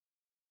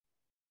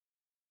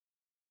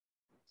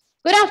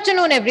Good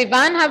afternoon,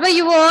 everyone. How are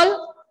you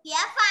all? Yeah,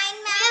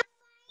 fine, ma'am.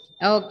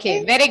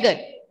 Okay, very good.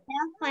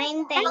 Yeah,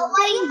 fine, thank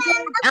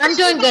you. I'm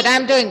doing good.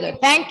 I'm doing good.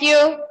 Thank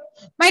you.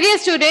 My dear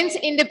students,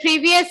 in the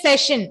previous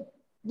session,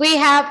 we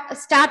have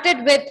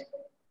started with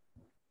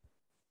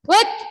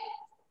what?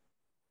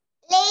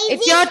 Lazy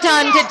It's your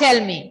turn to tell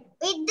me.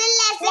 with the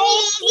lesson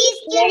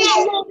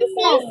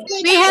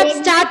lazy We have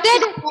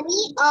started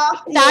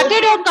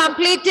or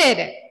completed?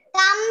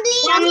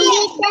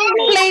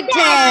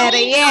 Completed.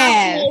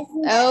 Yes.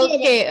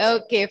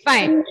 Okay,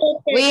 fine.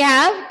 We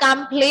have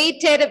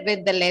completed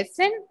with the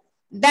lesson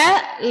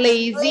the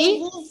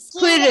lazy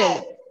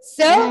squirrel.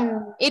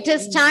 So it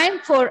is time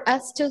for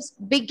us to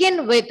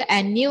begin with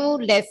a new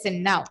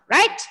lesson now,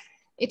 right?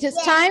 It is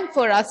time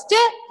for us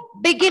to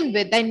begin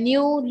with a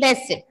new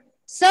lesson.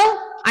 So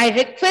I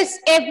request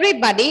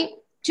everybody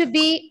to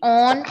be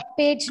on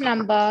page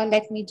number.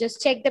 Let me just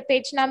check the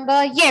page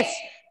number. Yes,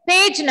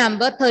 page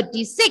number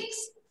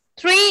 36.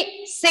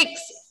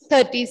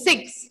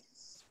 36.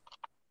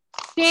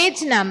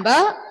 Page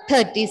number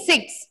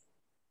 36.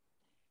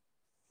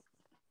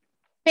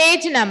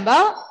 Page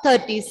number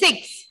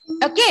 36.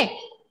 Okay.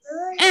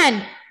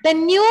 And the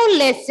new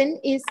lesson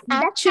is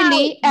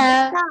actually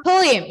a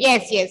poem.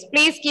 Yes.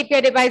 Please keep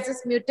your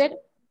devices muted.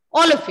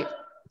 All of you.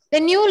 The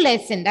new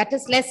lesson, that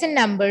is lesson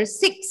number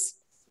 6,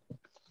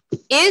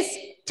 is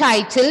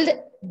titled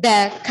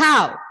The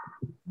Cow.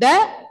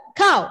 The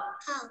Cow.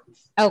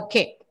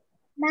 Okay.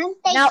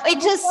 Now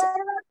it is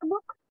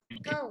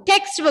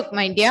textbook,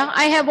 my dear.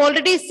 I have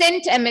already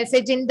sent a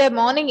message in the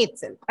morning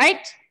itself,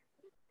 right?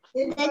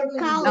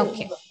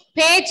 Okay.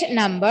 Page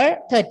number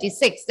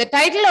 36. The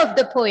title of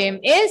the poem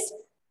is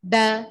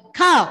The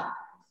Cow.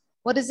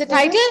 What is the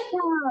title?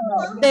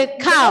 The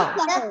Cow.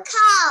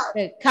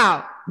 The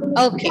Cow.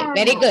 Okay,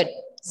 very good.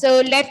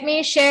 So let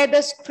me share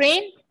the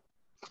screen.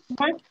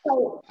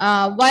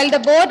 While the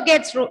board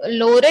gets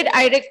loaded,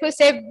 I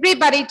request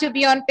everybody to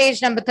be on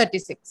page number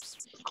 36.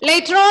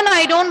 Later on,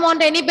 I don't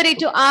want anybody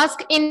to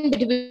ask in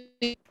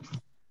between.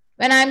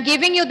 When I'm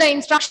giving you the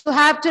instruction, you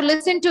have to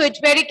listen to it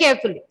very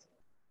carefully.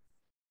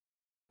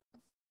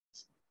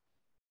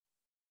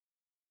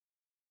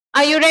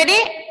 Are you ready?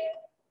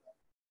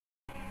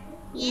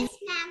 Yes,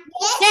 ma'am.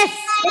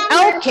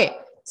 Yes. Okay.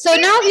 So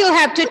now you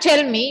have to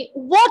tell me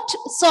what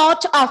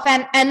sort of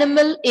an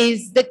animal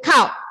is the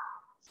cow?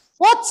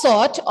 What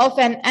sort of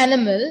an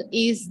animal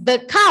is the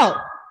cow?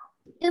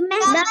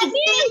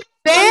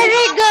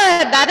 Very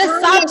good. That is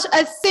such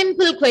a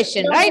simple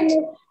question, right?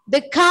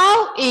 The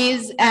cow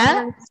is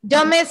a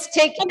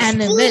domestic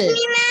animal.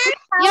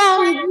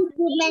 Yeah.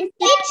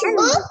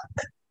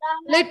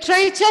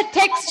 Literature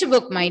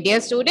textbook, my dear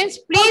students.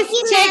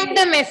 Please check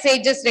the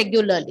messages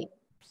regularly.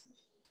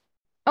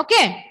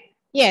 Okay.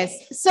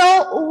 Yes. So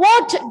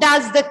what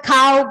does the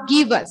cow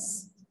give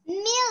us?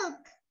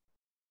 Milk.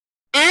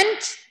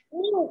 And?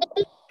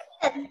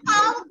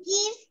 Cow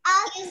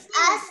gives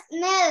us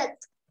milk.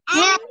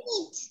 And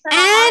meat.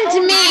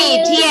 And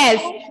meat,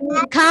 yes.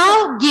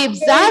 Cow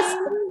gives us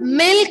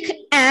milk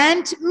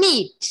and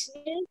meat.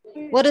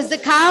 What does the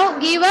cow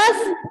give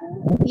us?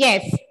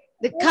 Yes,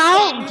 the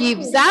cow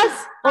gives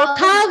us, or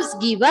cows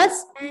give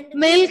us,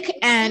 milk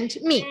and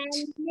meat.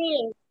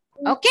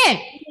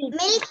 Okay.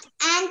 Milk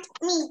and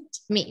meat.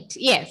 Meat,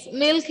 yes,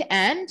 milk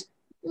and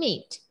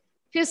meat.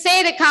 If you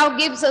say the cow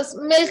gives us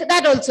milk,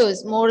 that also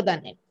is more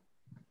than it.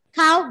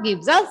 Cow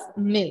gives us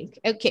milk.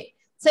 Okay.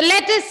 So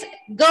let us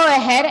go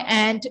ahead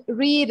and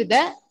read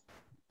the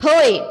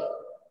poem.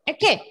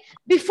 Okay.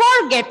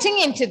 Before getting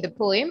into the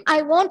poem,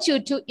 I want you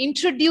to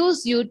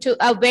introduce you to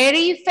a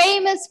very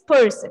famous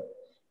person.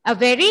 A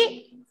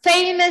very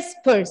famous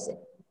person.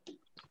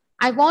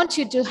 I want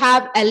you to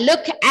have a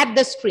look at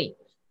the screen.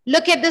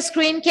 Look at the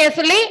screen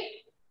carefully.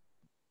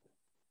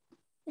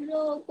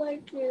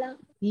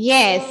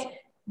 Yes.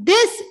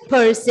 This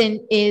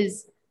person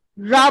is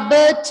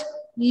Robert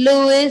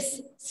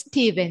Louis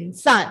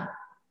Stevenson.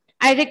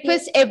 I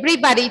request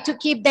everybody to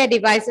keep their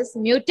devices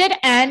muted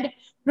and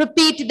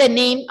repeat the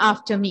name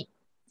after me.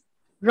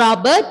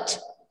 Robert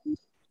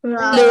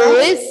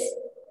Louis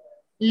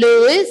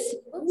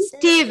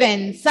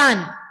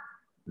Stevenson.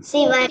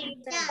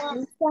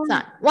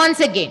 Once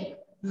again,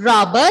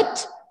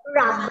 Robert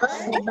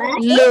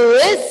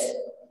Louis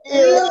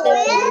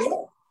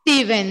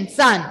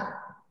Stevenson.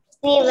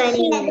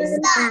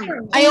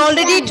 I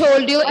already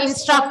told you,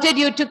 instructed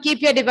you to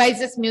keep your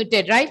devices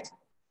muted, right?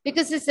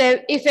 Because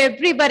if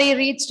everybody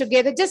reads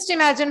together, just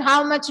imagine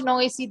how much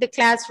noisy the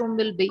classroom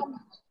will be.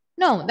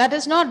 No, that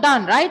is not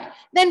done, right?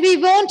 Then we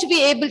won't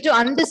be able to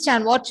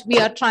understand what we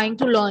are trying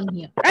to learn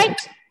here, right?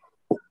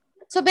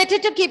 So better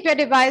to keep your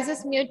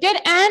devices muted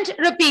and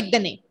repeat the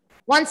name.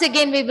 Once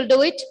again, we will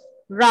do it.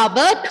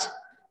 Robert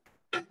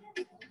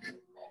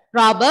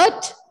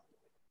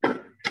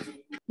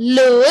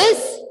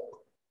Louis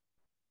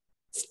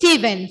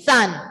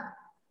Stevenson.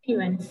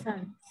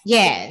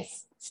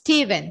 Yes,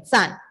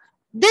 Stevenson.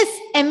 This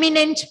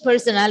eminent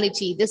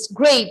personality, this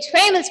great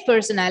famous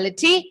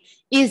personality,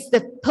 is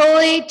the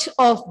poet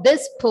of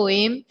this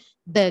poem,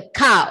 The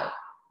Cow.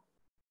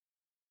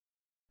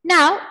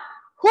 Now,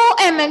 Who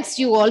amongst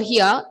you all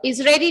here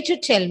is ready to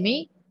tell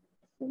me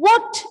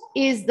what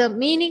is the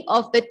meaning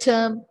of the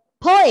term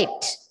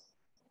poet?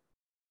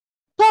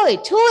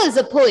 Poet. Who is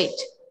a poet?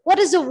 What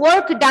is the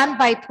work done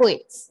by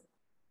poets?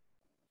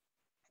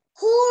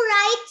 Who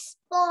writes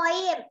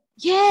poem?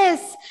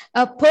 Yes,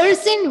 a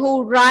person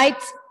who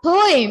writes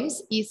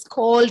poems is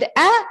called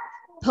a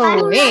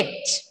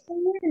poet.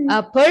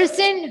 A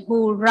person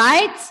who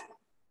writes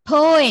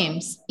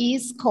poems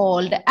is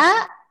called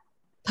a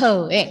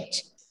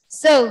poet.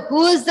 So,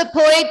 who is the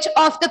poet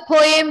of the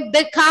poem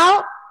The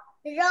Cow?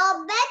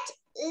 Robert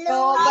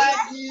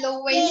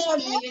Louis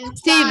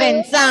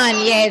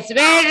Stevenson. Yes,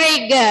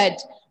 very good.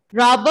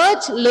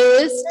 Robert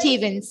Louis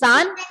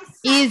Stevenson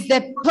is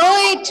the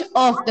poet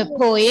of the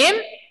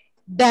poem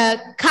The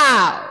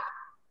Cow.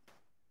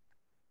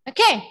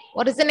 Okay,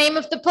 what is the name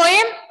of the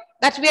poem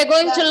that we are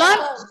going to learn?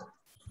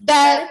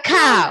 The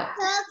Cow.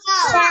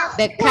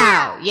 The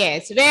Cow.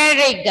 Yes,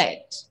 very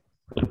good.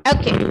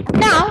 Okay,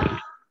 now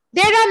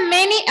there are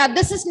many,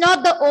 this is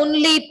not the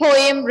only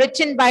poem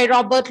written by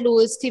Robert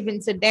Louis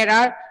Stevenson. There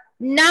are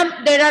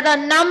a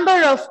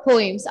number of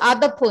poems,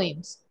 other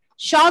poems,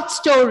 short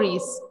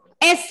stories,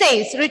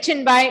 essays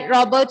written by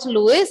Robert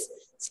Louis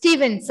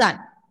Stevenson.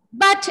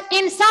 But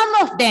in some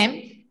of them,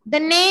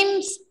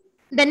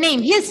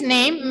 his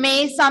name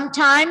may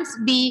sometimes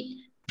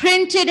be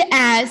printed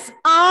as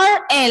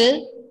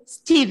R.L.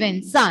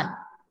 Stevenson.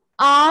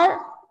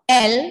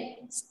 R.L.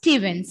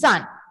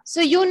 Stevenson. So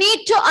you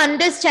need to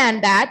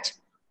understand that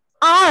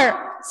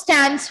R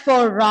stands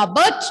for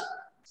Robert,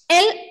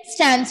 L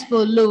stands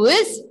for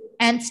Louis,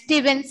 and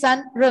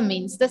Stevenson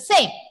remains the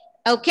same.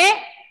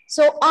 Okay?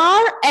 So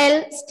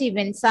R.L.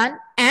 Stevenson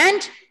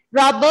and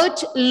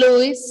Robert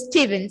Louis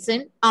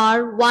Stevenson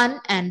are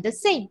one and the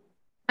same.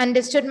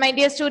 Understood, my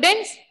dear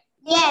students?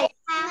 Yes.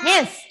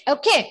 Yes.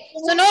 Okay.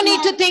 So no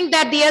need to think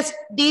that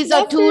these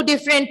are two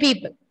different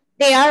people.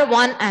 They are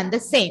one and the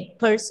same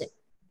person.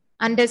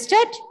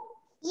 Understood?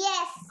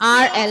 Yes.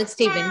 R.L.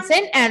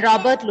 Stevenson and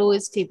Robert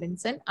Louis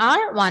Stevenson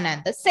are one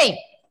and the same.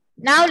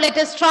 Now let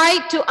us try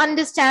to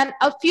understand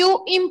a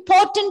few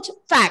important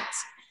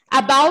facts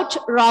about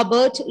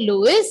Robert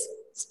Louis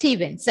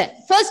Stevenson.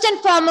 First and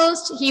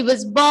foremost, he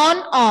was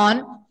born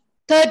on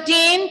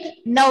 13th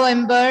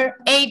November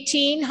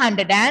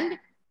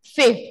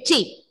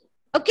 1850.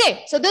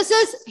 Okay, so this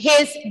is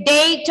his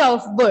date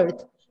of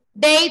birth.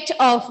 Date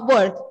of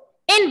birth,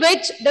 in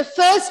which the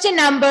first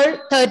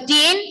number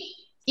 13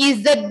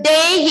 is the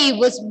day he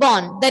was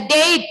born. The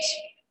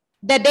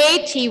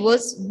date he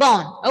was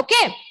born.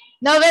 Okay.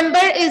 November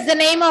is the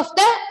name of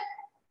the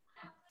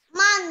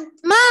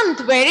month.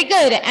 Very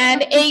good.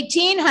 And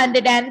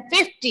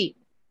 1850.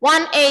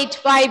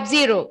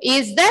 1850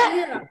 is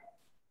the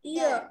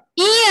Year.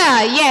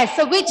 Yes.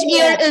 So which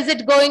year is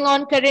it going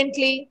on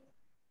currently?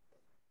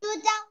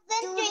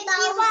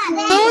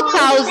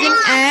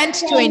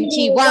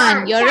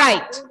 2021. You're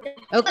right.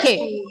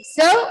 Okay.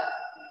 So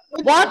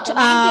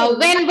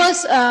when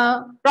was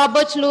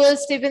Robert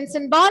Louis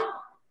Stevenson born?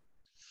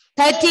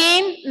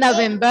 13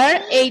 November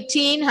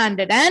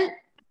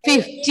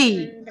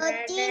 1850.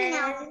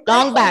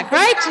 Long back,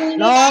 right?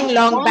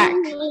 Long back.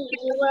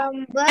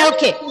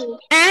 Okay.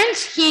 And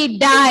he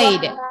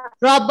died.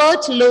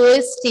 Robert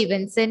Louis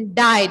Stevenson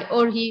died,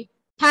 or he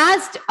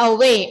passed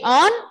away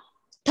on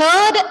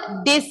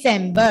 3rd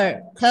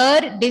December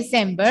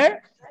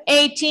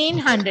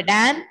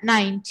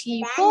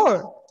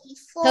 1894.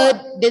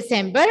 3rd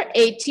December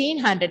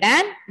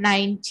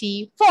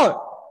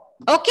 1894.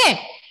 Okay.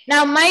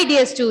 Now, my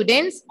dear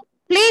students,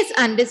 please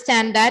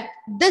understand that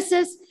this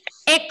is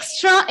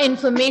extra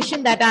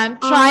information that I am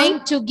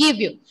trying to give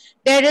you.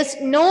 There is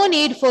no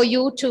need for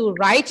you to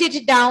write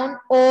it down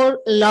or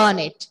learn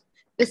it.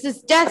 This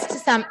is just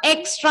some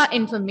extra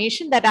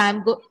information that I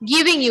am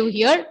giving you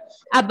here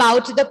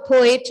about the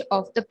poet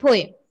of the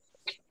poem.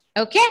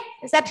 Okay?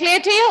 Is that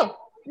clear to you?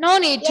 No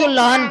need to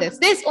learn this.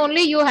 This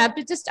only you have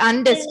to just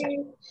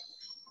understand.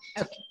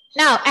 Okay.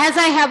 Now, as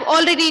I have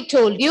already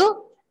told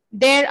you,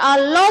 there are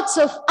lots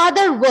of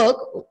other work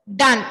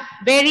done,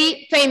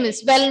 very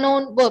famous,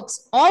 well-known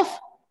works of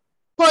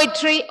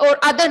poetry or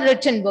other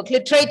written book,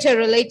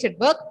 literature-related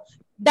book,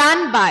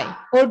 done by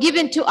or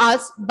given to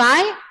us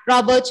by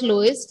Robert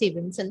Louis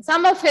Stevenson.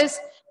 Some of his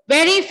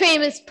very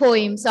famous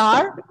poems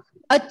are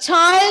A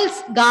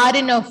Child's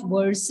Garden of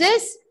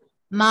Verses,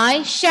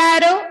 My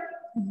Shadow,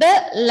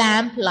 The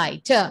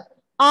Lamplighter,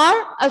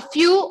 are a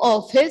few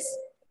of his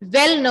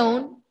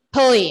well-known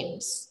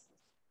poems.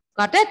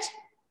 Got it?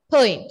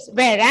 Poems.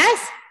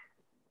 Whereas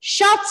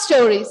short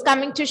stories,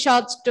 coming to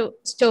short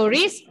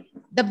stories,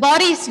 The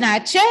Body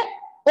Snatcher,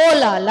 Oh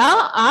La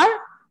La are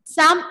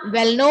some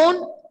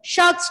well-known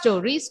short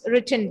stories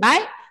written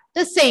by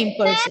the same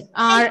person,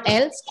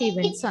 R.L.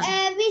 Stevenson.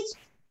 Which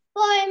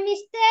poem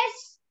is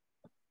this?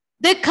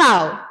 The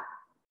Cow.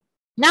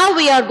 Now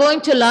we are going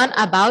to learn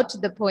about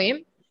the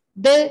poem,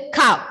 The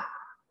Cow.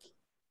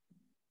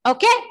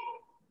 Okay?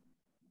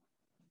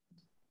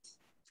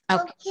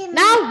 Okay.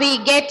 Now we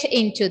get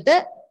into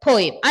the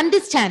poem,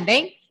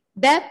 understanding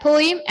the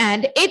poem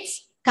and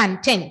its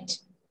content.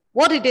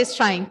 what it is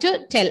trying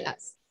to tell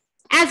us.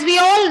 As we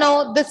all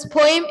know, this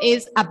poem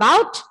is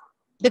about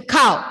the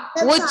cow,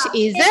 which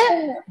is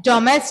a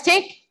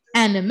domestic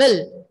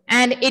animal,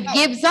 and it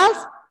gives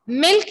us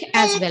milk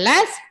as well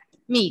as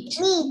meat.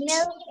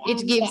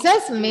 It gives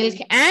us milk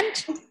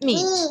and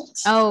meat.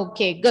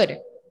 Okay, good.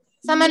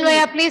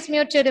 Samanvaya, please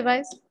mute your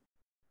device.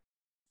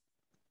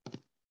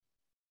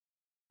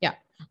 Yeah.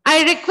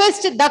 I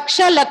request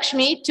Daksha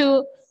Lakshmi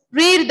to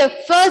read the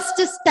first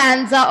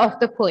stanza of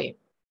the poem.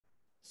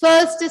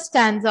 First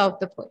stanza of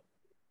the poem.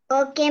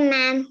 Okay,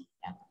 ma'am.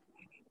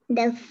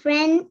 The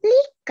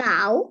friendly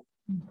cow,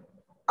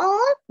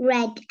 all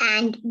red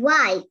and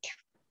white,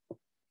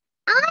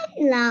 I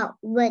love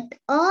with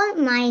all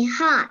my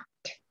heart.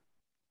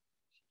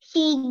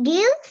 She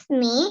gives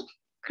me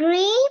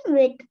cream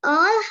with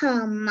all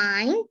her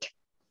mind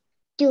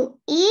to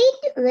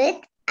eat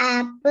with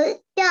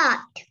apple tart.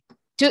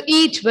 To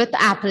eat with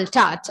apple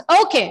tart.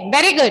 Okay,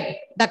 very good,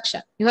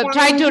 Daksha. You have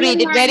tried to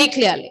read it very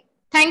clearly.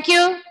 Thank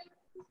you.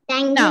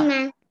 Thank you,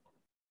 ma'am.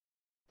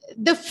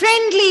 The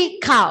friendly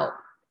cow.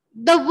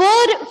 The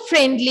word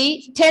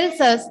friendly tells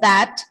us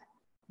that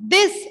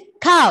this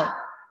cow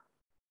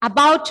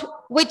about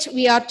which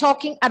we are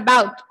talking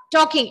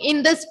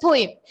in this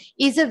poem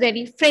is a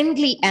very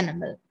friendly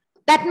animal.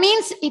 That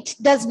means it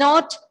does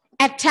not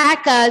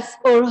attack us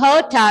or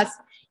hurt us.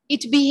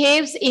 It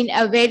behaves in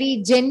a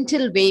very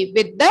gentle way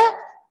with the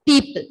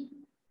people.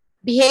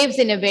 Behaves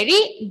in a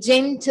very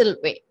gentle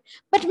way.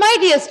 But my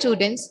dear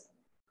students,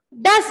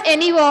 does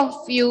any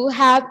of you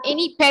have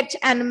any pet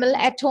animal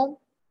at home?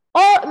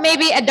 Or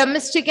maybe a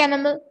domestic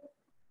animal?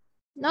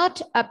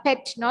 Not a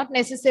pet, not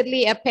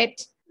necessarily a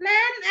pet.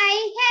 Ma'am,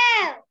 I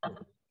have.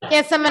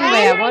 Yes,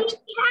 Samanvaya, what?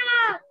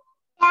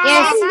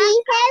 Yes.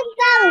 We have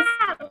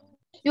cows.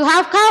 You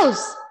have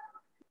cows?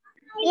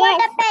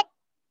 Yes.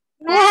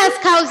 Who has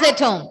cows at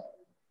home?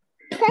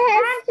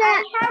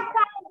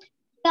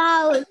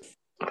 Cows.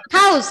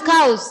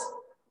 Cows.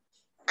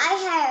 I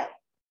have.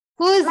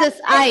 Who is this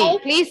I?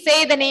 Please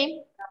say the name.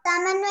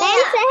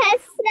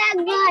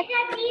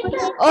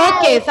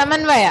 Okay,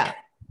 Samanvaya.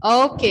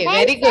 Okay,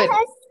 very good.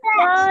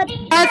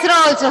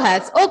 Sahasra also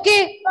has.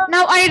 Okay,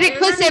 now I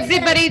request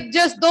everybody,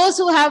 just those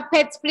who have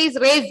pets, please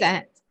raise their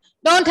hands.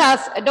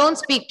 Don't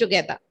speak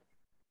together.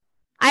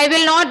 I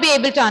will not be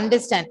able to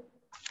understand.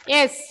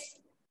 Yes.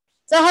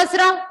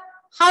 Sahasra,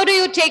 how do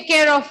you take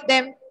care of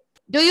them?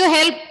 Do you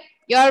help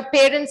your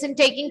parents in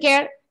taking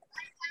care?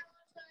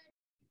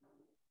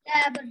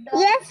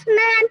 Yes,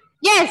 ma'am.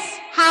 Yes.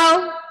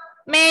 How?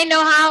 May I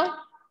know how?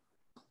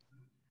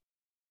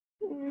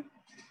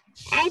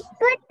 I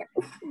put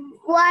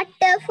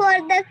water for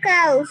the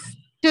cows.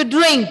 To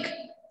drink.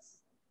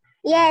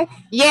 Yes.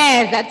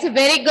 Yes, that's a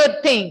very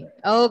good thing.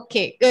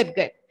 Okay,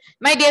 good.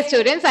 My dear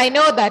students, I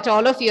know that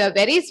all of you are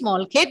very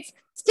small kids.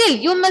 Still,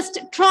 you must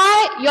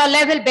try your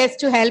level best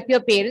to help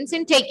your parents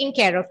in taking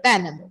care of the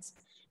animals.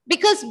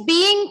 Because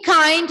being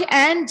kind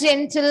and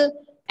gentle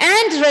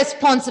and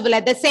responsible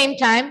at the same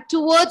time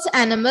towards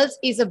animals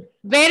is a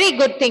very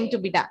good thing to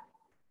be done.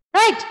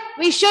 Right?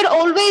 We should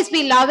always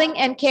be loving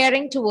and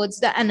caring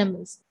towards the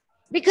animals.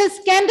 Because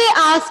can they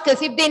ask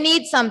us if they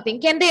need something?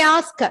 Can they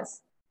ask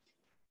us?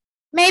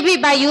 Maybe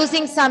by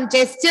using some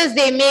gestures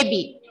they may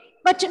be,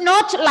 but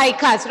not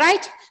like us,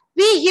 right?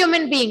 We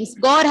human beings,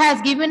 God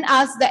has given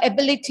us the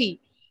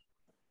ability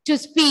to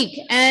speak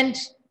and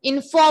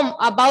inform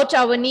about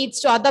our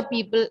needs to other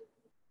people,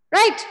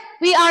 right?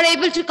 We are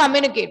able to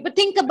communicate, but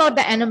think about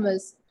the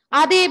animals.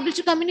 Are they able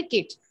to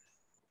communicate?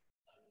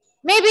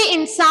 Maybe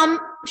in some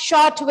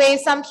short way,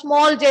 some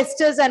small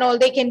gestures and all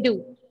they can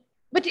do.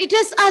 But it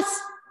is us,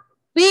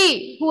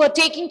 we who are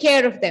taking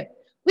care of them.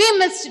 We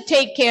must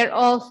take care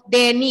of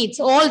their needs,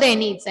 all their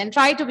needs, and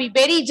try to be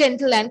very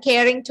gentle and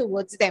caring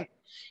towards them.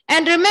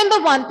 And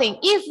remember one thing,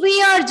 if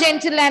we are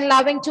gentle and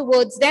loving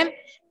towards them,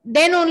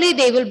 then only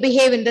they will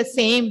behave in the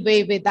same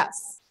way with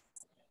us.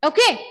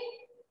 Okay?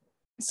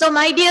 So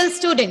my dear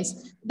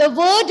students, the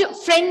word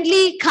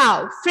friendly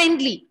cow,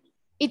 friendly,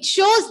 it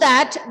shows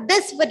that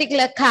this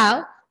particular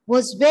cow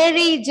was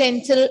very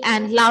gentle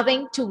and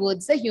loving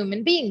towards the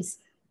human beings.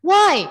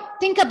 Why?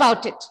 Think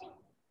about it.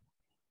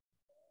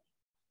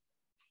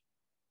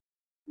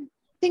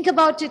 Think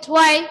about it.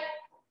 Why?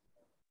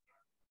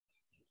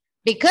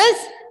 Because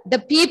the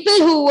people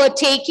who were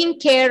taking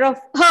care of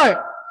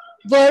her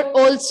were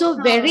also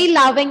very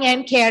loving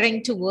and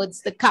caring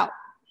towards the cow.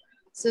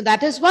 So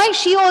that is why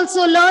she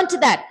also learned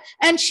that,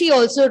 and she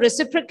also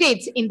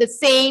reciprocates in the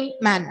same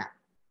manner.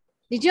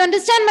 Did you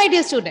understand, my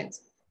dear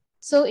students?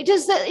 So it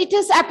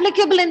is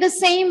applicable in the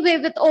same way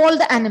with all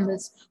the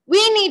animals.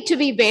 We need to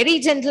be very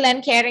gentle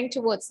and caring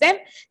towards them.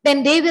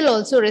 Then they will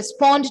also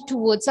respond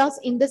towards us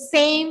in the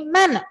same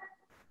manner.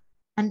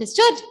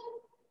 Understood?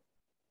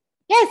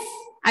 Yes.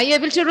 Are you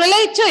able to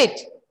relate to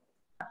it?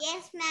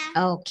 Yes,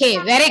 ma'am. Okay,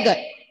 very good.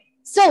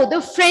 So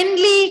the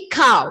friendly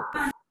cow,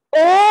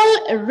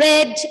 all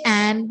red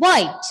and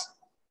white.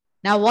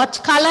 Now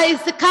what color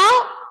is the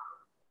cow?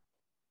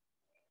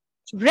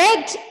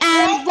 Red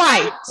and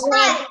white.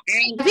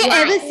 Have you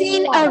ever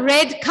seen a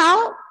red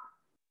cow?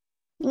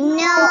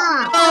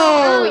 No.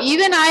 Oh,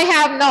 even I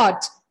have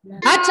not.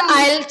 But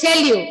I'll tell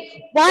you,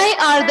 why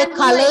are the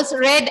colors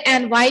red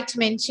and white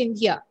mentioned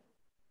here?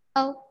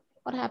 Oh,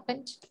 what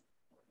happened?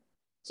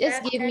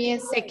 Just give me a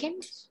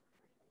second.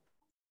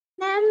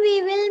 Ma'am,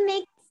 we will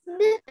mix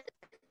the,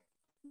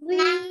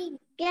 we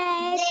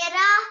get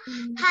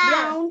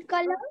brown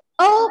color.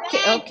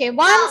 Okay, okay.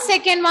 1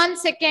 second, 1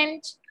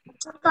 second.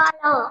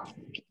 Color.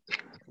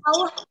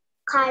 Our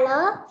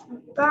color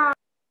brown.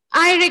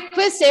 I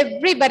request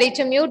everybody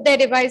to mute their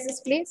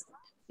devices, please.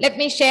 Let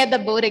me share the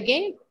board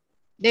again.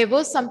 There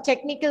was some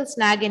technical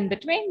snag in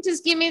between.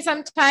 Just give me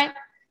some time.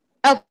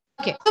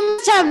 Okay. You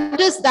must have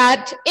noticed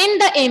that in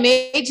the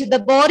image, the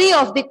body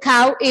of the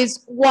cow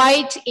is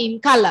white in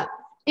color.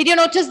 Did you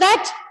notice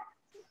that?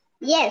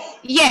 Yes.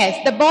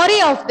 Yes, the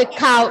body of the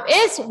cow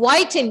is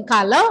white in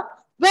color,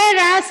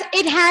 whereas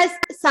it has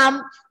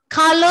some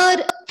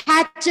colored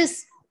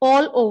patches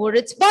all over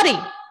its body.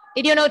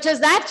 Did you notice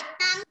that?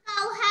 Some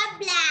cow have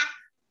black.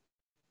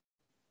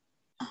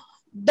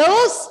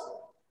 Those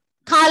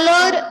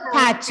colored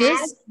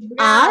patches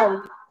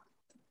are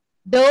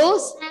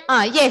those.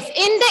 Yes,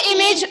 in the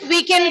image,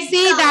 we can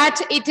see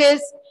that it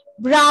is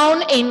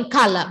brown in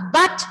color.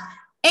 But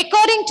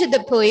according to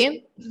the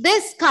poem,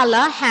 this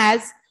color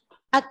has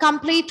a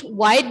complete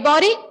white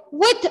body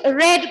with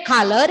red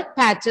colored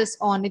patches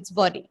on its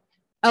body.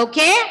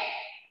 Okay?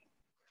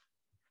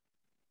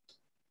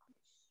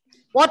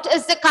 What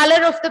is the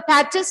color of the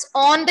patches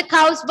on the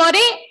cow's body?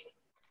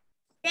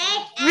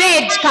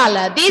 Red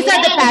color. These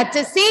are the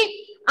patches.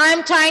 See,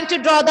 I'm trying to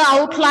draw the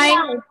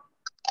outline.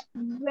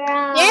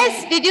 Brown.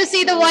 Yes, did you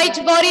see the white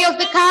body of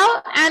the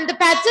cow and the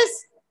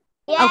patches?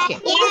 Yes. Okay.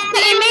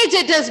 The image,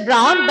 it is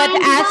brown, but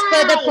as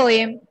per the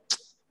poem,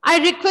 I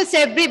request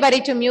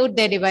everybody to mute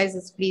their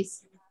devices,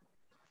 please.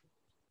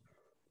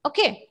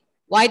 Okay.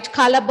 White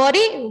color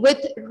body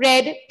with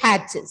red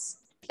patches.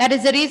 That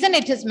is the reason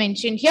it is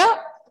mentioned here.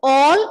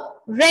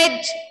 All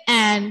red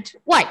and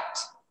white.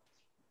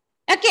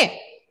 Okay.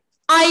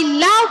 I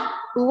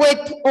love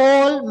with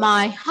all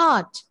my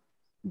heart.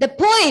 The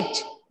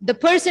poet, the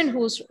person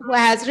who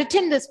has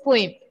written this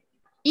poem,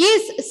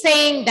 is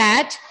saying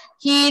that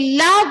he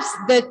loves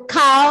the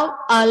cow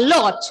a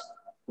lot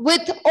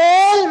with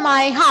all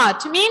my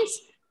heart. Means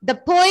the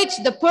poet,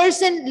 the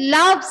person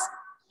loves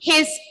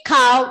his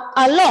cow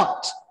a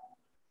lot.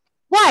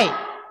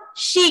 Why?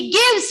 She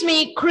gives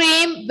me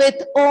cream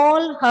with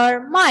all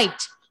her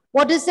might.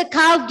 What does the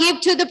cow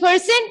give to the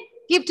person?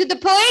 Give to the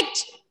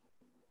poet?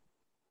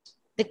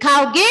 The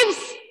cow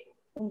gives?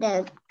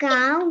 The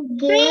cow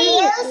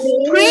gives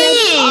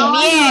Cream,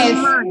 yes.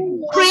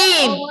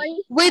 Cream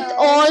with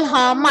all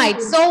her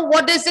might. So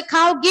what does the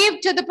cow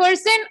give to the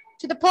person,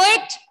 to the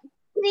poet?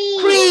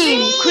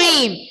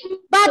 Cream.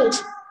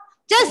 But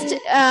just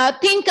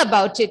think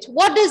about it.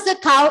 What does the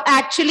cow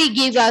actually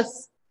give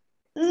us?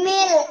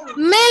 Milk.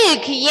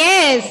 Milk,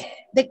 yes.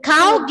 The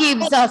cow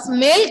gives us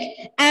milk,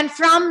 and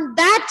from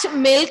that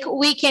milk,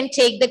 we can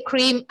take the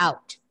cream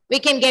out. We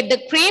can get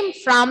the cream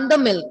from the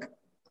milk.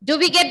 Do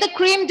we get the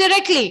cream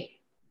directly?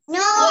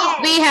 No.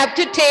 We have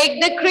to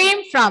take the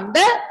cream from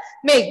the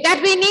milk.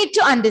 That we need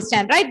to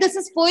understand, right? This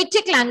is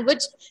poetic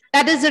language.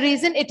 That is the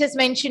reason it is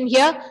mentioned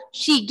here.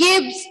 She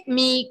gives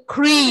me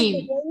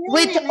cream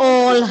with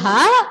all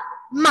her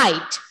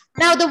might.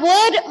 Now the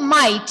word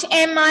might,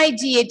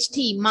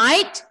 M-I-G-H-T,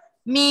 might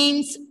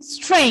means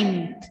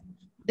strength.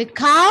 The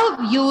cow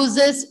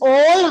uses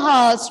all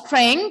her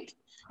strength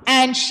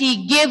and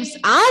she gives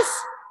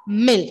us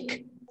milk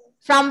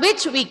from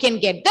which we can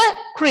get the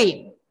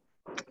cream.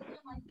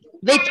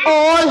 With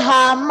all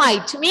her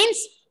might means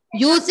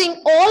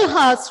using all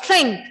her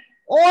strength,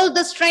 all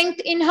the strength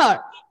in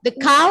her. The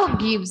cow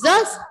gives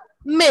us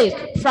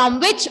milk from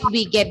which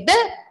we get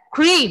the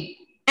cream.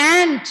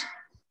 And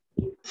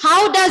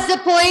how does the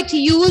poet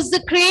use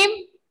the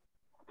cream?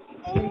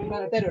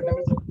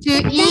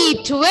 To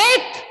eat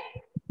with?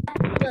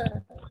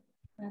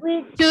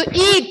 To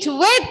eat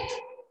with?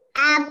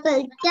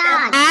 Apple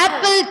tart.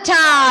 Apple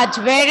tart.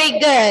 Very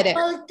good.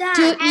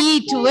 To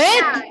eat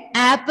with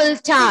apple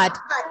tart.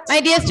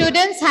 My dear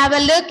students, have a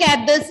look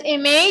at this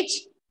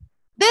image.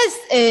 This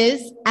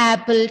is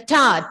apple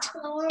tart.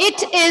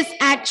 It is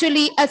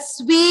actually a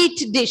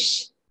sweet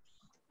dish.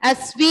 A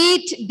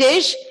sweet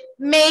dish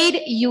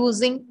made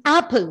using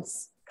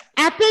apples.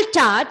 Apple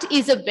tart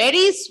is a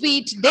very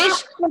sweet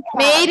dish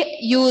made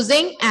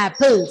using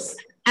apples.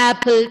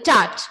 Apple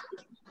tart.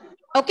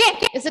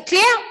 Okay, is it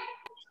clear?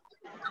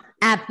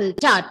 Apple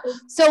tart.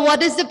 So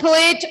what is the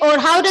poet, or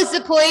how does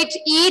the poet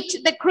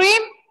eat the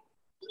cream?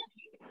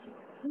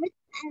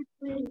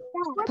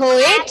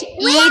 Poet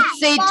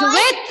eats it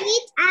with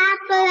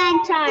apple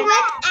and tart.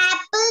 With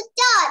apple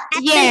tart.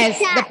 Yes,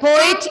 the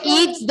poet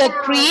eats the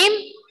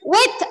cream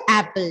with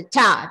apple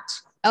tart.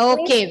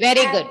 Okay,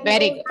 very good,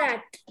 very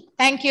good.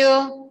 Thank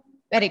you.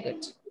 Very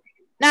good.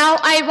 Now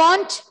I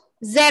want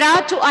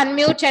Zara to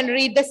unmute and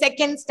read the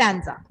second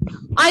stanza.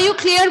 Are you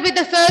clear with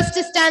the first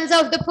stanza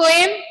of the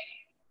poem?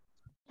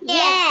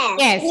 Yes.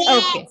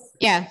 Yes, okay.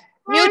 Yeah.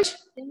 Mute.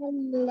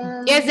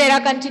 Yes, Zara,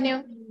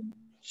 continue.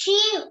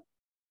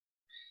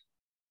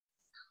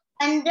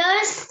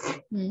 Wanders.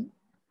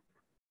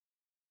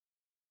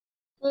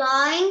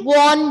 Flying.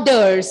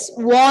 Wanders.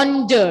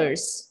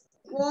 Wanders.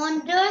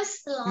 Wanders.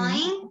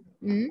 Flying.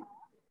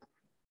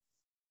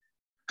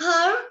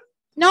 Her.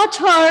 Not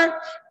her.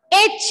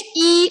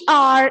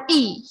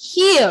 H-E-R-E.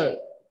 Here.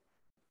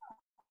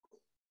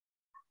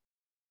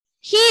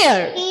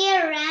 Here.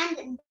 Here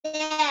and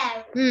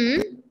there.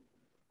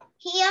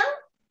 Here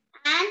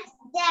and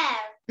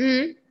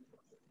there.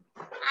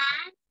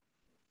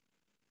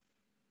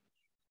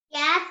 And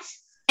yet.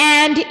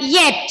 And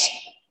yet.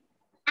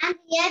 And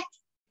yet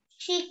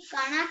she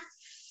cannot.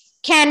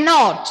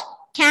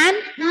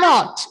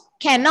 Cannot.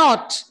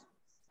 Cannot.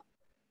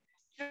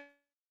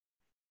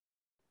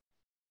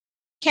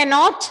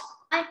 Cannot.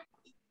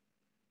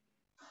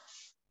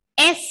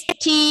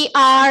 S-T-R-A-Y.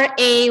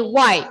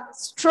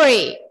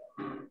 Stray.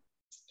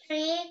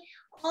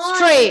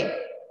 Stray.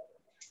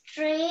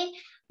 Stray.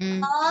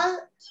 All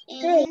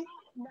in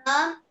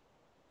the.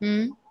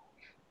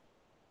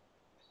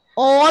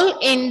 All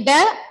in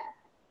the.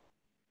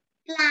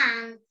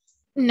 Plant.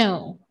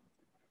 No.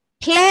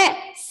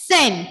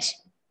 Pleasant.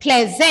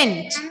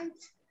 Pleasant.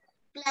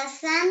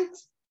 Pleasant.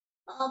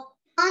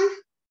 Open.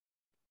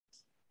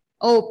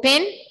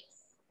 Open.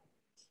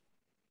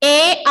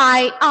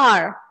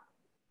 A-I-R.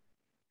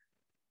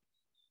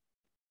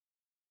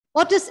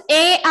 What is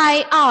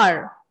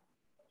A-I-R?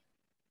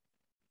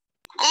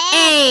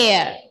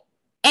 Air.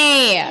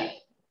 Air.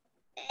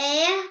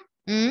 Air.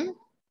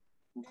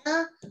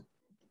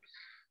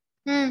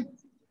 The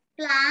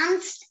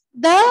plants.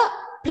 The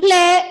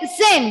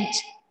pleasant.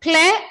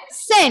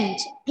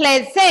 Pleasant.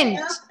 Pleasant.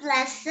 The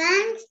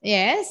pleasant.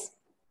 Yes.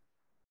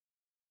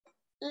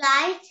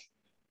 Light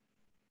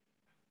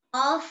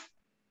of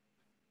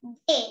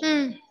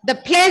day. The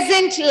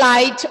pleasant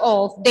light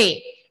of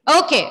day.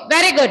 Okay,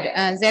 very good,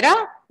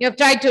 Zara. You have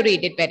tried to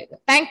read it very good.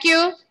 Thank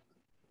you.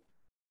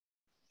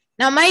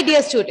 Now, my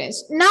dear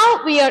students,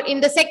 now we are in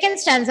the second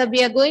stanza.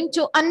 We are going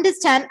to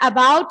understand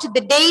about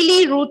the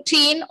daily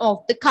routine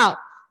of the cow.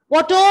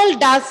 What all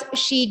does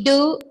she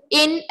do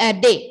in a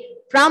day?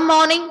 From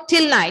morning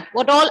till night,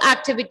 what all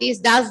activities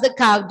does the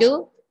cow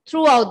do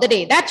throughout the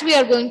day? That we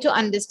are going to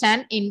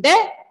understand in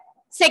the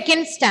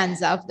second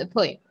stanza of the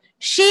poem.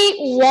 She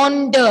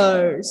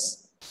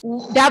wanders.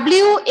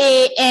 W-A-N-D-E-R-S.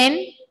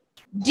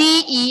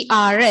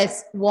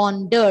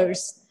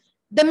 Wanders.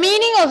 The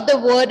meaning of the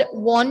word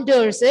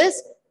wanders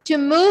is to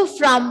move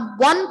from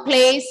one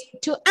place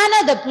to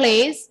another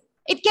place.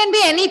 It can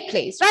be any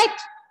place, right?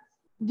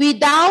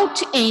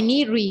 Without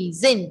any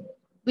reason.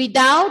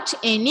 Without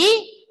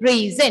any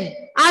reason.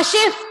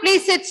 Ashif,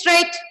 please sit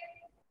straight.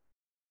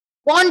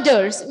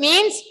 Wanders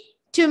means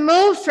to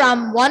move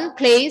from one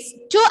place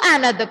to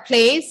another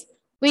place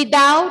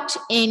without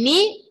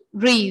any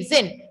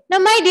reason. Now,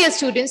 my dear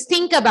students,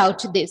 think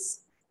about this.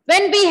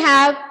 When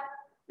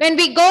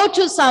we go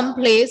to some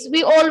place,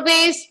 we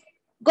always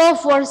go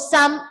for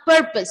some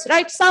purpose,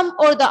 right? Some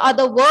or the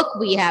other work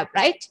we have,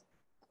 right?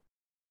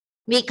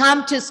 We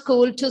come to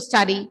school to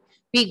study.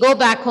 We go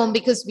back home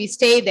because we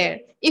stay there.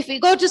 If we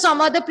go to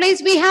some other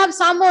place, we have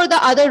some or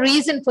the other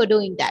reason for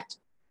doing that.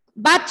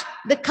 But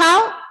the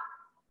cow,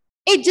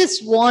 it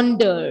just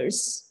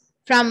wanders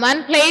from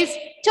one place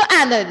to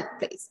another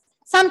place.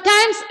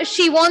 Sometimes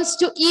she wants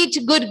to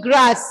eat good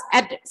grass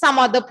at some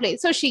other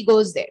place, so she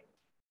goes there.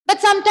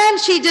 But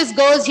sometimes she just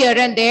goes here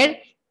and there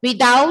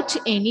without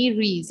any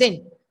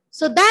reason.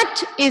 So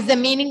that is the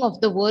meaning of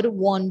the word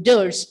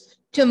wanders.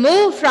 To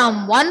move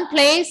from one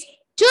place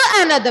to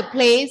another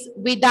place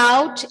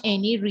without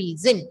any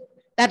reason.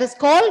 That is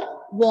called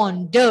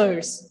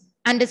wanders.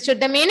 Understood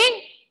the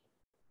meaning?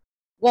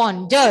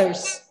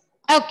 Wanders.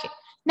 Okay.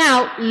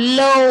 Now,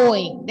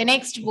 lowing. The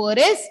next word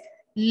is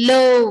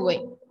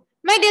lowing.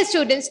 My dear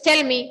students,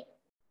 tell me.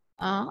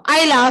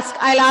 I'll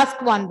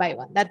ask one by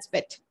one. That's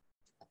better.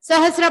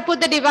 Sahasra, put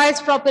the device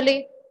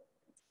properly.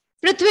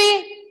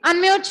 Prithvi,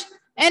 unmute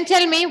and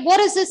tell me, what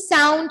is the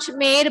sound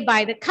made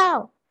by the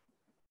cow?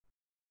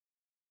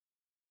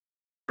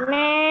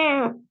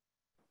 Meow.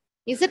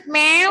 Is it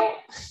meow?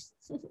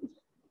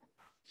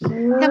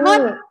 Come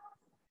on.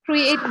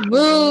 Create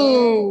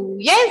moo.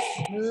 Yes?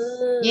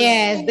 Moo.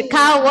 Yes. The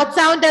cow, what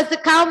sound does the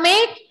cow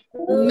make?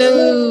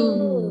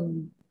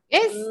 Moo.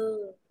 Yes?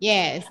 Moo.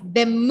 Yes.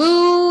 The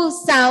moo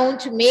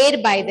sound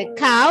made by the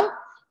cow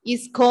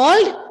is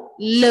called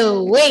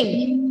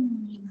lowing.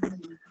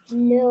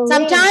 Lowing.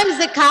 Sometimes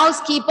the cows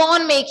keep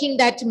on making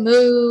that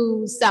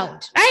moo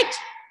sound, right?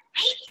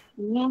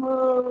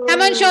 Moo.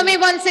 Come on, show me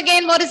once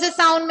again, what is the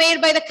sound made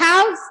by the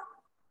cows?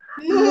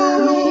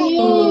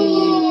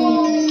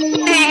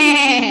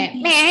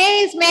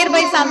 Meh is made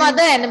by some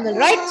other animal,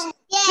 right?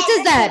 Yes. Which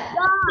is that?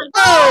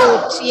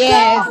 Goat.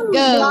 Yes,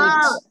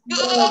 goat.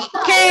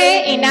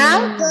 Okay,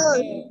 enough?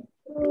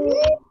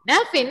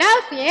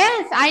 Enough.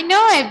 Yes, I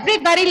know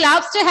everybody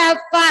loves to have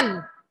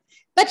fun.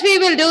 But we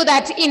will do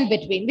that in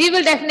between. We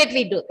will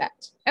definitely do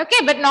that.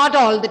 Okay, but not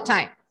all the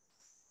time.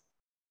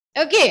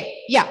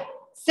 Okay, yeah.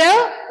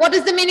 So, what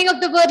is the meaning of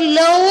the word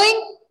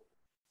lowing?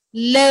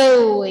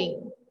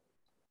 Lowing.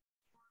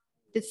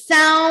 The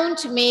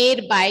sound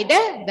made by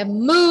the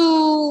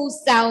moo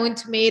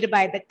sound made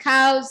by the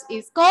cows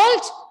is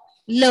called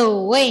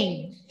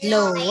lowing.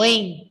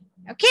 Lowing.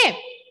 Okay.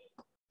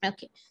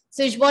 Okay.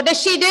 So what does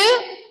she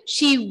do?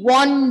 She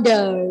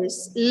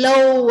wanders,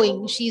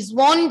 lowing. She's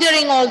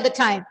wandering all the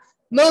time,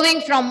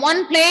 moving from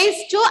one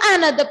place to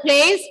another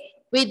place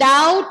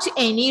without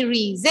any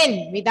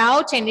reason.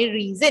 Without any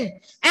reason.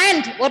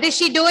 And what is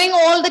she doing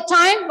all the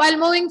time while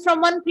moving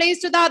from one place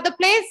to the other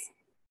place?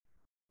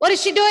 What is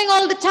she doing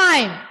all the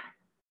time?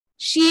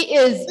 She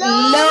is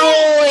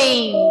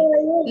lowing.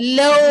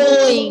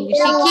 Lowing.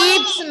 She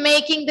keeps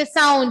making the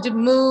sound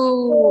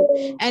moo.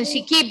 And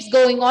she keeps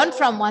going on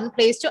from one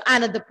place to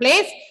another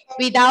place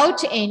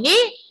without any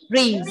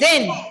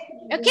reason.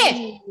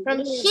 Okay.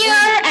 From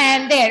here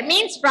and there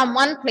means from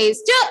one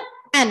place to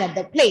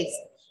another place.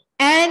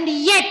 And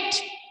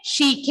yet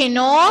she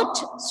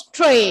cannot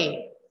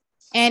stray.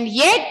 And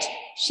yet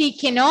she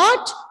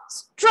cannot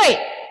stray.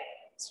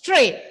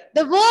 Stray.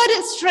 The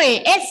word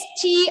stray,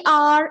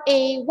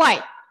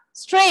 S-T-R-A-Y.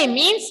 Stray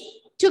means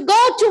to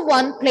go to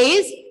one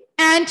place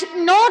and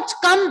not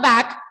come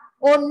back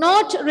or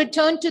not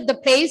return to the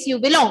place you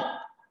belong.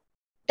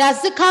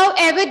 Does the cow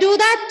ever do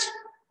that?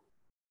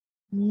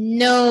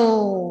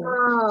 No.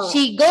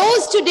 She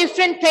goes to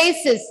different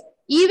places.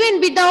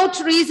 Even without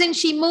reason,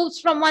 she moves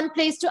from one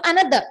place to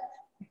another.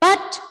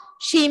 But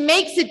she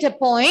makes it a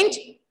point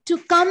to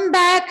come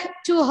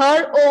back to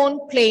her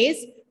own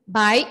place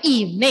by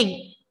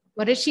evening.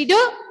 What does she do?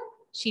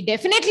 She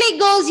definitely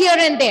goes here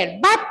and there.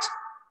 But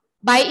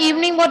by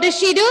evening, what does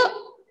she do?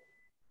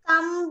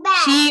 Come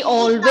back. She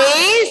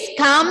always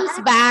comes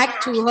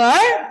back to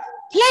her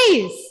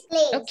place.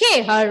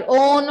 Okay, her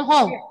own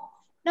home.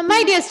 Now,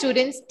 my dear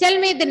students, tell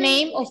me the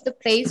name of the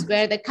place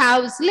where the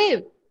cows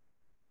live.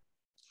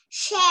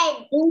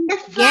 Shed. In the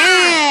farm.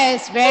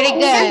 Yes, very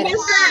good.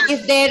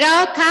 If there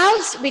are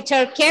cows which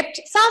are kept,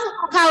 some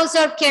cows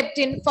are kept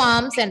in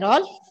farms and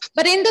all.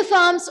 But in the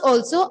farms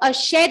also, a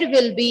shed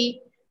will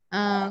be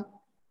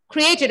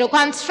created or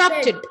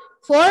constructed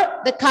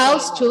for the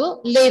cows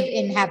to live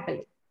in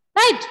happily.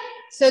 Right?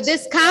 So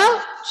this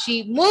cow,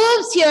 she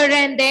moves here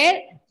and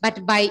there,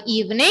 but by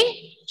evening,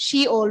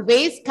 she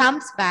always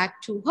comes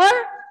back to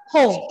her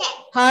home,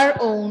 her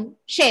own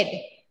shed.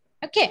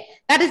 Okay,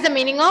 that is the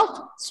meaning of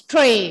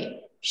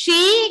stray.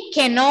 She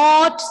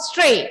cannot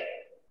stray.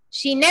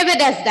 She never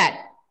does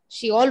that.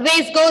 She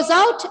always goes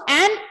out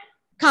and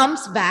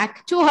comes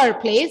back to her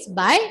place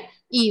by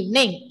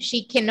evening.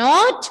 She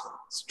cannot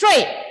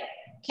stray.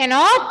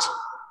 Cannot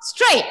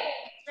stray.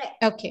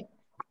 Okay.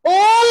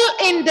 All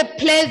in the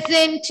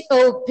pleasant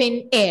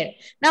open air.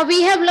 Now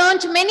we have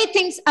learned many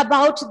things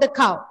about the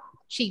cow.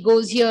 She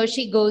goes here,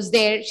 she goes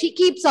there. She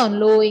keeps on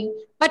lowing,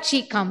 but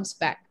she comes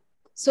back.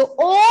 So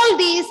all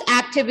these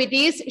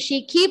activities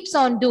she keeps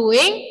on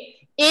doing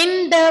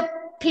in the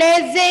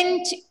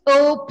pleasant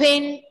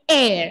open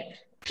air.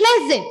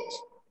 Pleasant.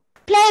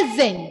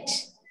 Pleasant.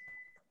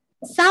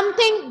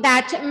 Something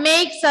that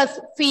makes us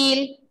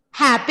feel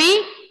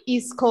happy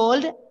is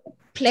called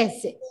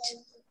pleasant.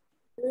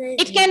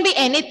 It can be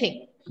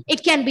anything.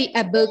 It can be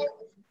a book,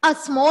 a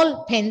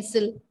small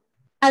pencil,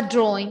 a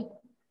drawing,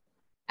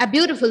 a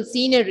beautiful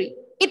scenery.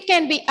 It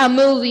can be a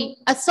movie,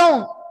 a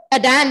song, a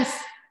dance,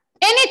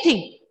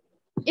 anything.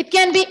 It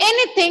can be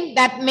anything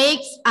that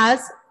makes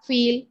us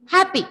feel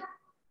happy.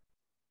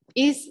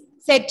 Is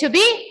said to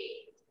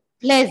be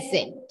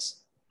pleasant.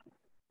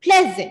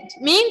 Pleasant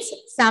means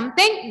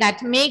something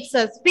that makes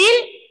us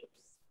feel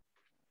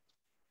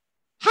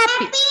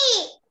happy.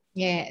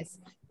 Yes.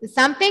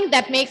 Something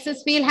that makes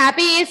us feel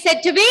happy is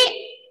said to be,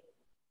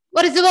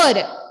 what is the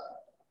word?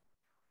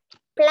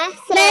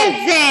 Pleasant.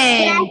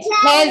 Pleasant.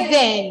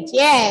 Pleasant.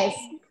 Yes.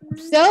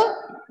 So,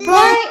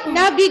 why,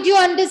 now did you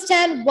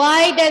understand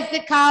why does the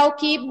cow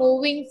keep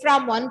moving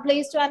from one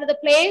place to another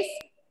place?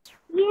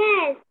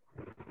 Yes.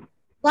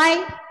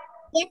 Why?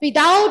 Yes.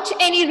 Without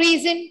any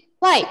reason.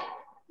 Why?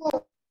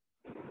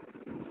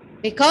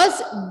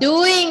 Because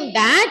doing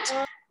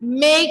that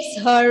makes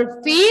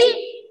her feel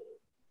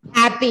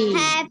happy.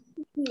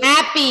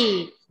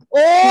 Happy.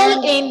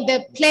 All in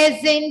the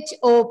pleasant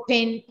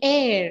open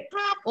air.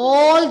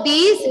 All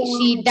these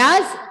she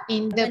does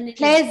in the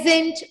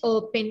pleasant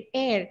open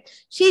air.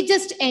 She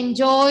just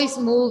enjoys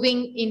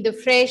moving in the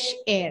fresh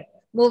air.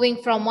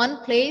 Moving from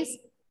one place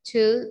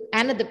to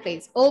another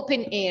place.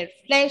 Open air,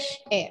 fresh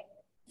air.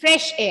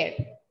 Fresh air.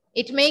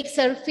 It makes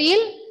her feel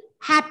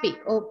happy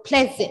or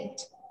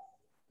pleasant.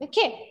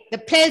 Okay, the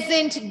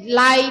pleasant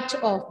light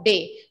of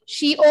day.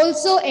 She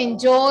also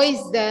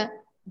enjoys the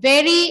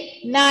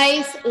very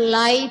nice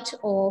light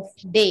of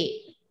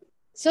day.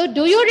 So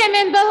do you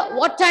remember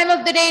what time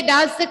of the day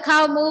does the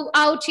cow move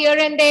out here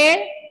and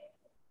there?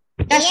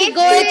 Does she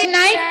go at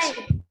night?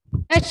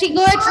 Does she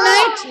go at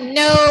night?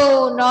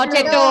 No, not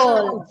at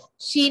all.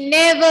 She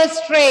never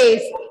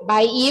strays.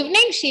 By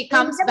evening, she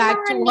comes back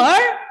to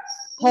her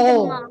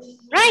home.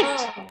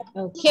 Right?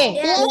 Okay.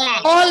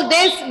 All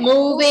this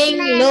moving,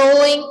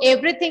 lowing,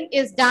 everything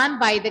is done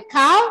by the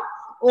cow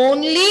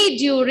only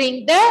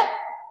during the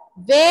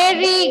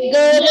Very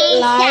good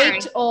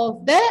light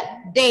of the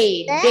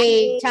day,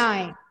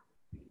 daytime.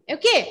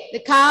 Okay, the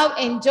cow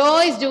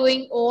enjoys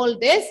doing all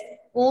this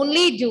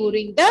only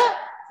during the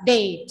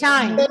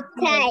daytime.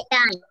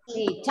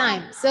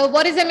 Daytime. So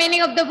what is the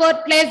meaning of the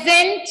word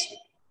pleasant?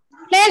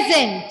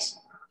 Pleasant.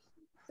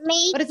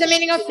 What is the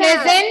meaning of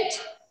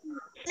pleasant?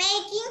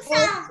 Making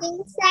sound.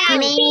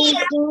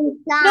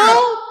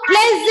 No,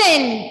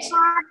 pleasant.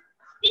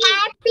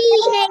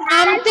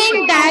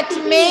 Something that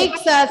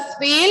makes us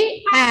feel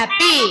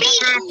happy.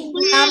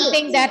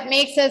 Something that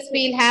makes us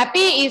feel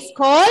happy is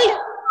called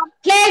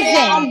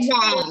pleasant.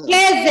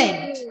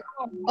 Pleasant.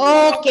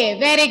 Okay,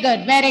 very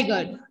good, very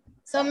good.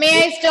 So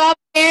may I stop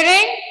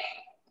sharing?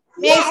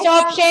 May I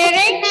stop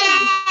sharing?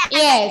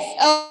 Yes,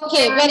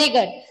 okay, very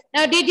good.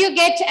 Now, did you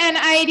get an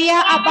idea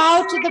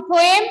about the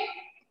poem?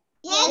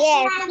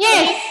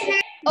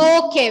 Yes.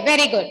 Okay,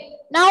 very good.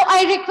 Now,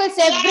 I request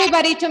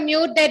everybody to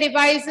mute their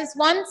devices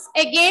once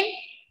again.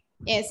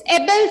 Yes,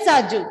 Ebel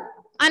Saju,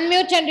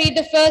 unmute and read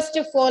the first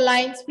 4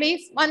 lines,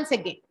 please, once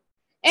again.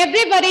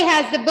 Everybody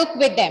has the book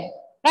with them,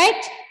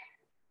 right?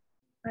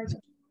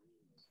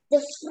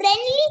 The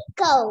friendly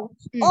cow,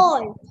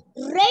 all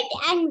red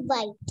and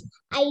white,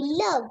 I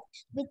love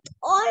with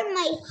all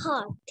my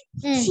heart.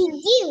 She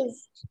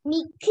gives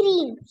me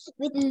cream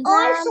with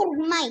all her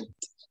might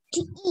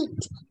to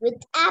eat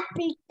with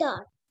apple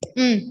tart.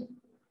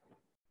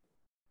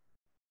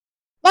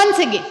 Once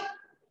again.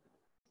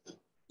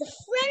 The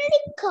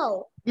friendly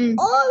cow,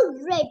 all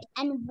red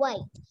and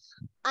white,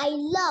 I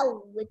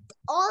love with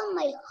all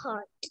my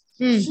heart.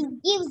 She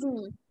gives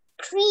me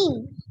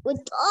cream with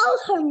all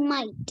her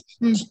might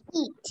to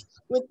eat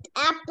with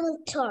apple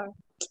tart.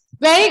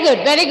 Very good,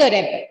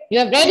 Ebbe. You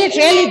have read it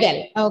really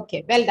well.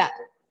 Okay, well done.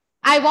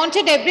 I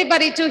wanted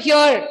everybody to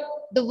hear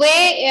the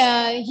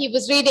way he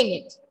was reading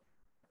it.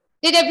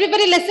 Did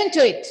everybody listen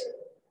to it?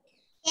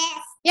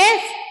 Yes.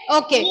 Yes?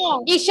 Okay.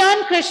 Yes.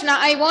 Ishan Krishna,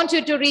 I want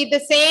you to read the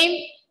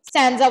same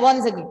stanza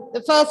once again.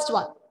 The first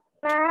one.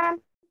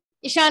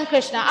 Ishan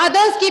Krishna.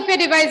 Others, keep your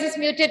devices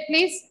muted,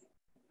 please.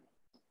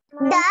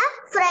 The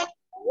friendly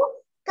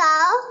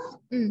cow,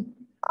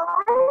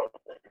 all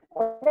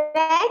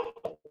red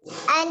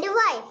and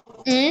white.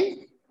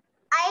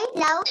 I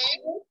love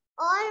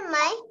all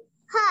my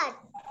heart.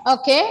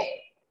 Okay.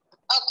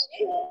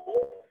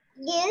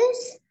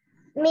 Gives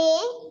me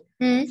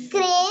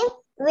cream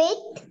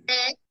with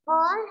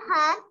all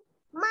her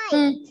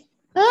might.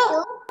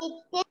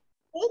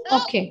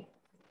 Okay.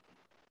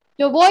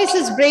 Your voice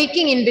is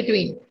breaking in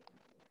between.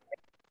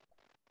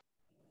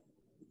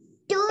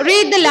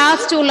 Read the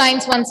last 2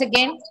 lines once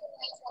again.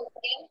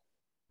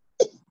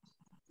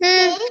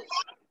 Cream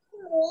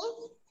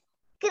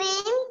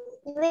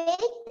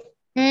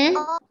with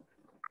all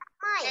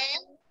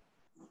might.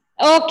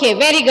 Okay,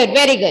 very good,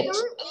 very good.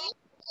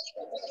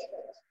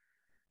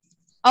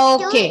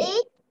 Okay.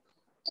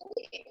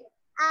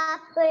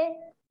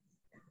 Apple.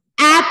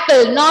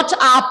 Apple, not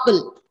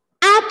apple.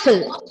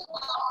 Apple.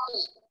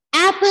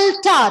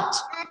 Apple tart.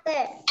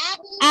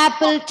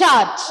 Apple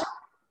tart.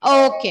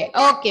 Okay,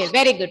 okay,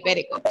 very good,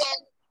 very good.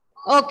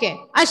 Okay.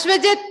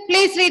 Ashwajit,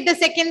 please read the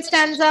second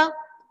stanza.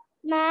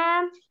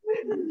 Ma'am.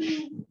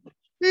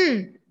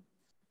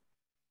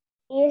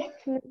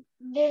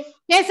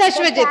 Yes,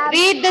 Ashwajit,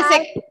 read the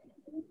second.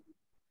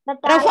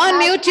 Rafan,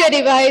 mute your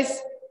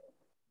device.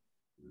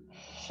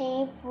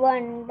 She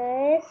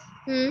wonders.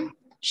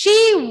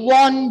 She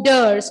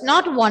wanders,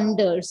 not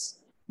wonders.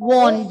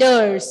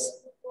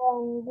 Wanders.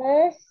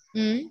 Wonders.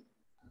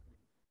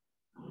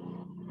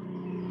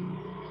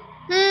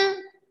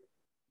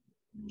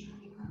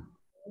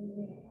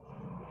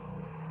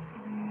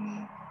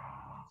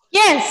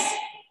 Yes.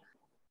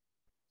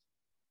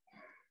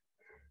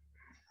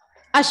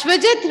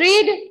 Ashwajit,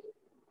 read.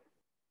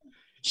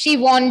 She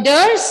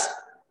wanders.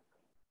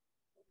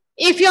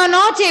 If you are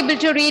not able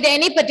to read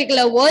any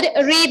particular word,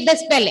 read the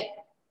spelling.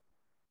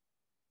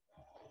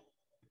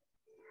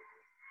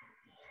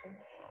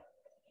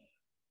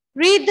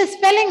 Read the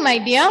spelling, my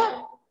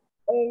dear.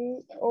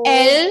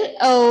 L-O-W-I-N-G.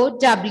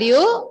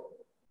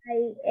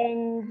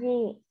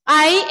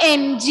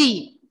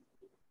 I-N-G.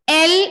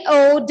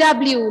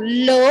 L-O-W.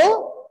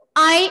 Low.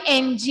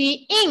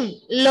 I-N-G.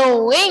 Ing.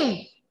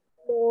 Lowing.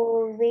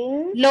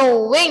 Lowing.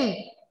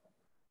 Lowing.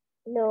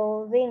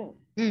 Lowing.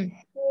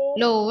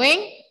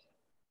 Lowing.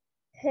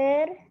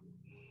 Her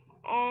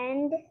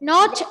and.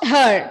 Not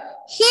her.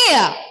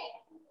 Here.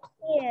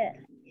 Here.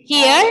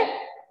 Here.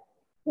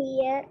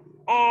 Here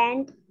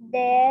and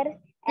there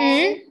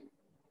and.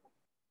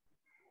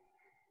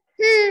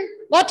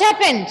 What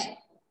happened?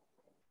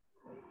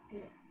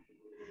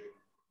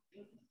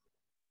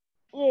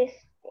 Yes.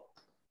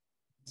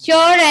 Here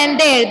and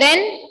there.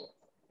 Then?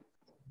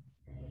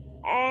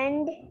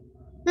 And.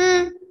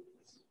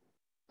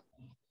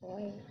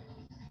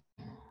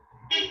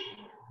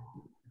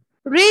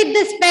 Read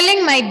the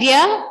spelling, my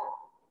dear.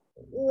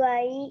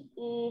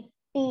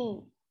 Y-E-T.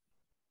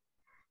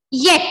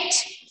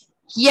 Yet.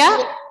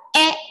 Yeah.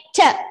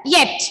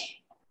 Yet.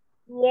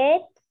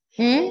 Yet.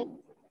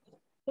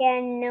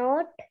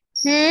 Cannot.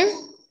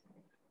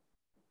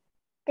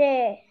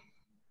 Stray.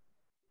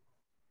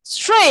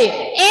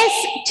 Stray.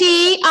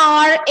 S-T-R-A-Y.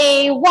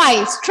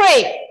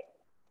 Stray.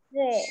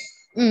 Stray.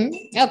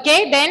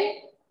 Okay, then?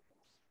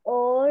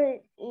 All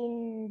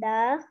in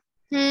the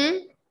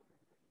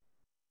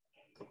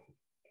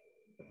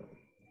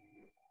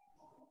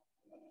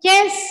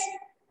Yes.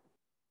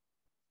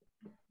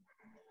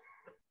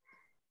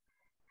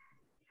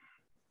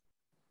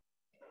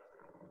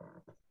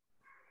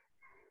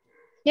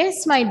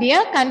 Yes, my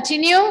dear.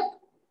 Continue.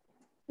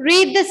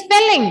 Read the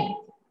spelling.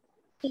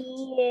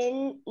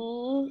 P-L-E-A-S-A-N.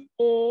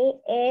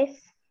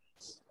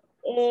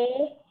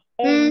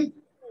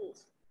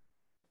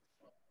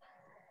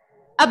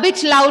 A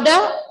bit louder.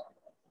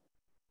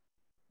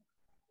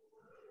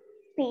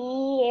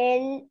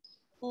 P-L-E-A-S-A-N-T.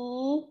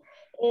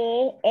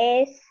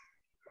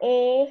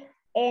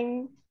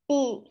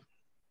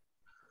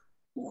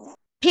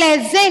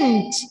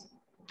 Pleasant.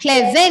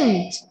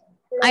 Pleasant.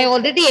 I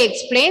already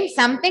explained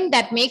something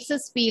that makes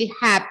us feel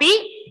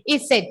happy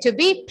is said to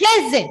be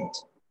pleasant.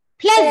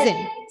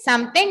 Pleasant.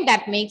 Something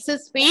that makes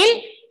us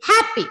feel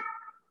happy.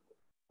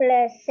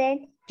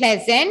 Pleasant.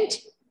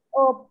 Pleasant.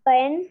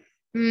 Open.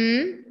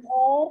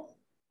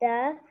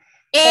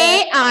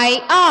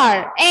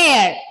 A-I-R.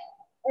 Air.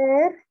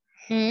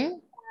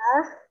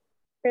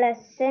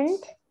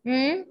 Pleasant.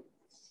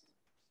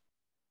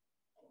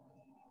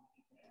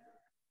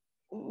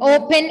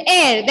 Open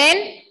air.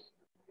 Then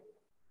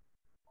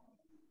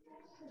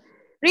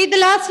read the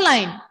last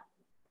line.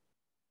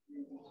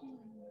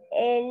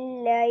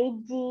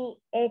 L-I-G-H-T.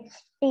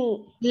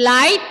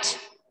 Light.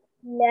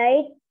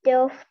 Light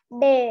of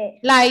day.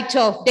 Light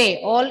of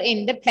day. All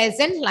in the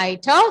pleasant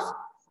light of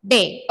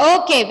day.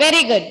 Okay,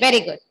 very good,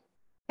 very good.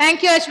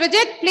 Thank you,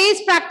 Ashwajit.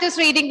 Please practice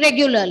reading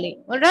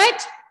regularly. All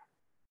right?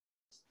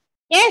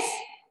 Yes?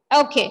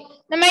 Okay.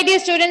 Now, my dear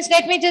students,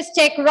 let me just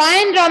check.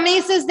 Ryan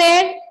Ramesh is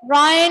there.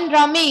 Ryan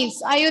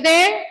Ramesh, are you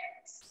there?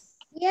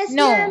 Yes,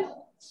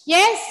 no.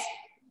 Yes?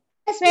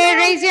 Yes,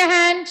 Raise your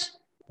hand.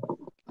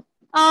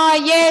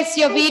 Yes,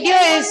 your video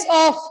is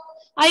off.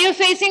 Are you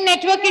facing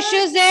network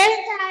issues there?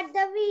 Start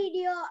the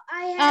video.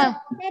 I have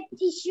net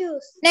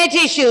issues. Net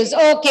issues.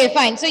 Okay,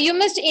 fine. So you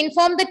must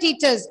inform the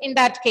teachers in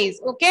that case.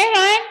 Okay,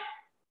 Ryan?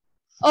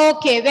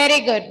 Okay,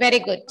 very good, very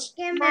good.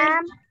 Okay,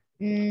 ma'am.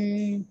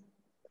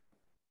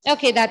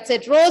 Okay, that's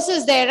it. Rose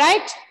is there,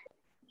 right?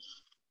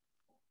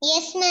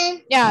 Yes,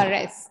 ma'am.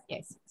 Yeah,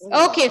 yes.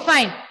 Okay,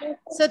 fine.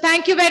 So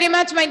thank you very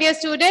much, my dear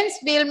students.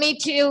 We'll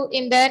meet you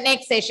in the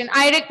next session.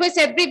 I request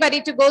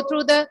everybody to go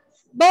through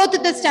both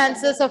the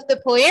stanzas of the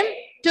poem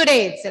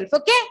today itself.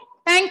 Okay?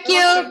 Thank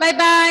you. Bye-bye.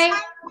 Bye,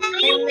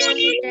 ma'am.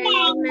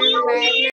 Bye, ma'am.